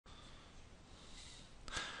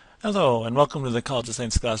Hello, and welcome to the College of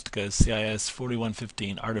St. Scholastica's CIS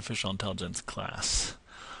 4115 Artificial Intelligence class.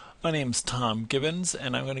 My name is Tom Gibbons,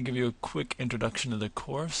 and I'm going to give you a quick introduction to the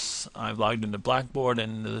course. I've logged into Blackboard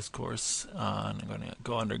and into this course, and I'm going to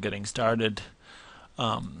go under Getting Started.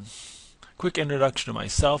 Quick introduction to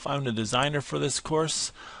myself. I'm the designer for this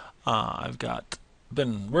course. I've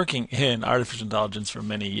been working in artificial intelligence for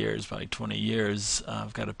many years, probably 20 years.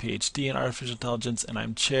 I've got a PhD in artificial intelligence, and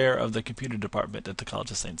I'm chair of the computer department at the College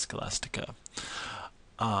of St. Scholastica.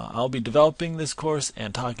 I'll be developing this course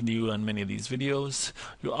and talking to you on many of these videos.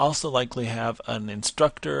 You'll also likely have an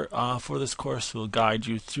instructor for this course who will guide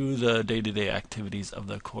you through the day-to-day activities of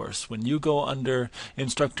the course. When you go under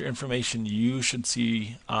instructor information, you should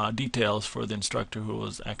see details for the instructor who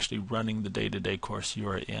is actually running the day-to-day course you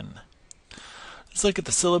are in. Let's look at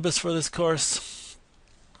the syllabus for this course.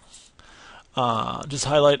 Just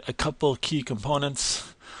highlight a couple key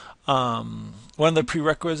components. One of the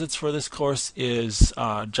prerequisites for this course is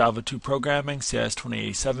Java 2 programming, CIS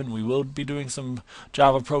 2087. We will be doing some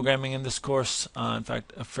Java programming in this course, in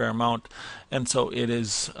fact a fair amount, and so it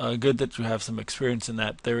is good that you have some experience in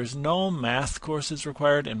that. There is no math courses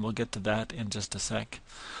required, and we'll get to that in just a sec.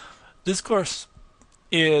 This course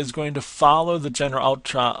is going to follow the general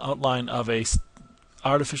outline of a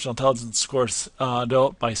artificial intelligence course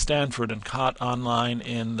developed by Stanford and caught online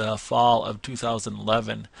in the fall of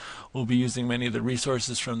 2011. We'll be using many of the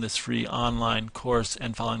resources from this free online course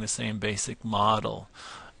and following the same basic model.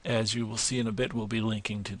 As you will see in a bit, we'll be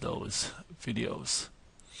linking to those videos.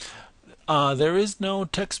 There is no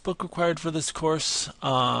textbook required for this course.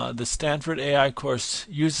 The Stanford AI course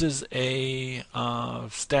uses a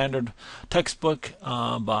standard textbook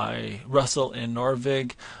by Russell and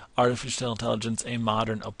Norvig, Artificial Intelligence, A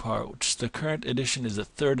Modern Approach. The current edition is a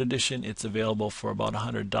third edition. It's available for about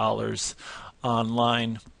 $100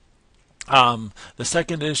 online. The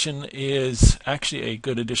second edition is actually a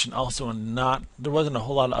good edition also, and there wasn't a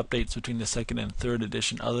whole lot of updates between the second and third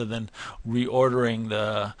edition other than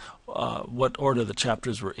reordering what order the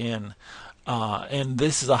chapters were in. And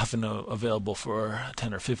this is often available for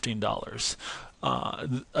 $10 or $15.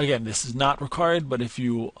 Again, this is not required, but if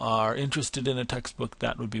you are interested in a textbook,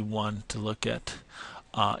 that would be one to look at.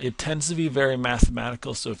 It tends to be very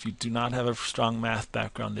mathematical, so if you do not have a strong math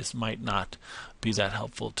background, this might not be that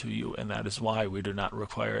helpful to you, and that is why we do not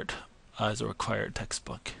require it as a required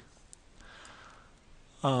textbook.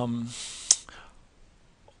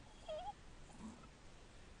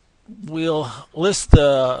 We'll list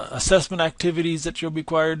the assessment activities that you'll be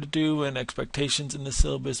required to do and expectations in the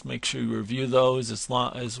syllabus. Make sure you review those as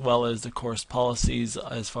well as the course policies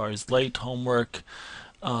as far as late homework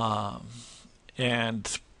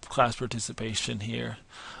and class participation here.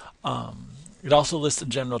 It also lists a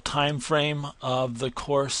general time frame of the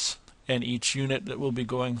course and each unit that we'll be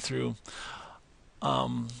going through.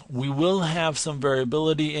 We will have some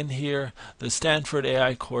variability in here. The Stanford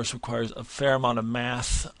AI course requires a fair amount of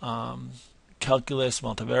math, calculus,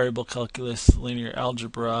 multivariable calculus, linear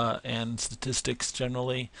algebra, and statistics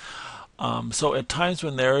generally. So at times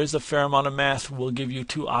when there is a fair amount of math, we'll give you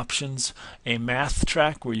two options: a math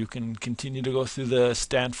track where you can continue to go through the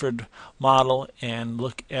Stanford model and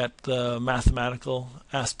look at the mathematical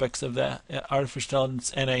aspects of that artificial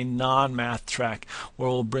intelligence, and a non-math track where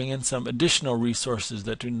we'll bring in some additional resources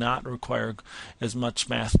that do not require as much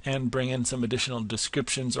math and bring in some additional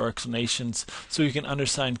descriptions or explanations so you can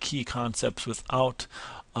understand key concepts without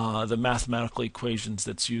the mathematical equations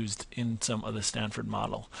that's used in some of the Stanford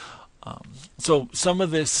model. So some of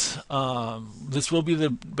this will be the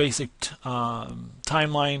basic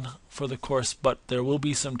timeline for the course, but there will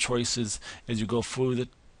be some choices as you go through the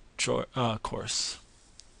course.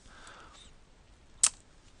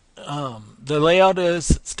 The layout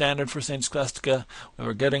is standard for St. Scholastica. We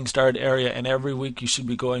have a Getting Started area, and every week you should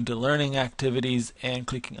be going to Learning Activities and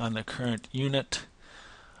clicking on the current unit.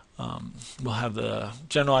 We'll have the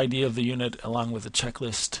general idea of the unit along with a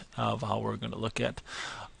checklist of how we're going to look at.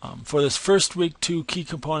 For this first week, two key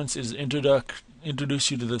components is introduce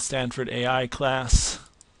you to the Stanford AI class.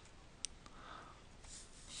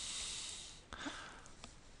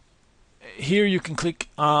 Here you can click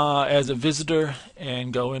as a visitor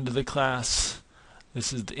and go into the class.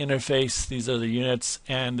 This is the interface. These are the units,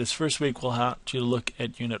 and this first week we'll have you look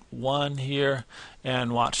at Unit 1 here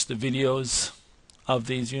and watch the videos of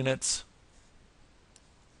these units.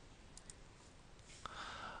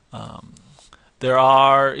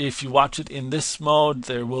 If you watch it in this mode,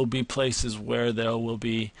 there will be places where there will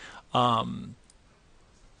be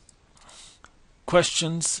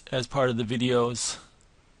questions as part of the videos.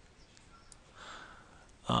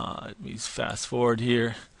 Let me fast forward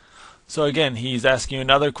here. So again, he's asking you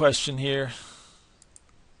another question here.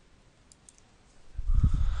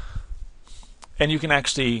 And you can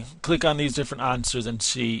actually click on these different answers and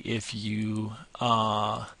see if you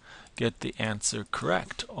get the answer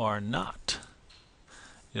correct or not.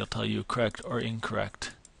 It'll tell you correct or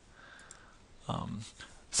incorrect.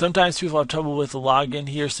 Sometimes people have trouble with the login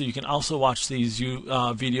here, so you can also watch these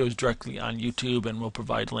videos directly on YouTube, and we'll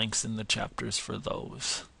provide links in the chapters for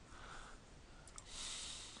those.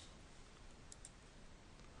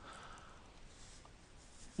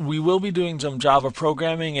 We will be doing some Java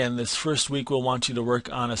programming, and this first week we'll want you to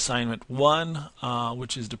work on assignment 1,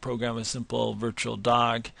 which is to program a simple virtual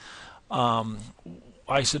dog.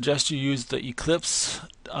 I suggest you use the Eclipse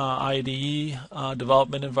IDE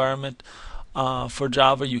development environment. For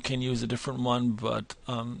Java, you can use a different one, but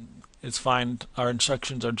it's fine. Our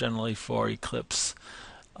instructions are generally for Eclipse,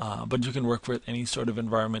 but you can work with any sort of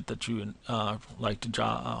environment that you like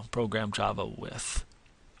to program Java with.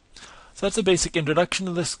 So that's a basic introduction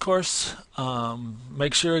to this course.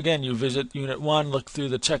 Make sure, again, you visit Unit 1, look through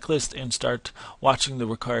the checklist, and start watching the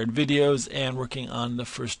required videos and working on the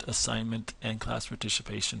first assignment and class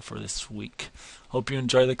participation for this week. Hope you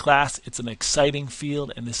enjoy the class. It's an exciting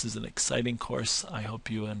field, and this is an exciting course. I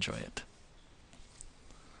hope you enjoy it.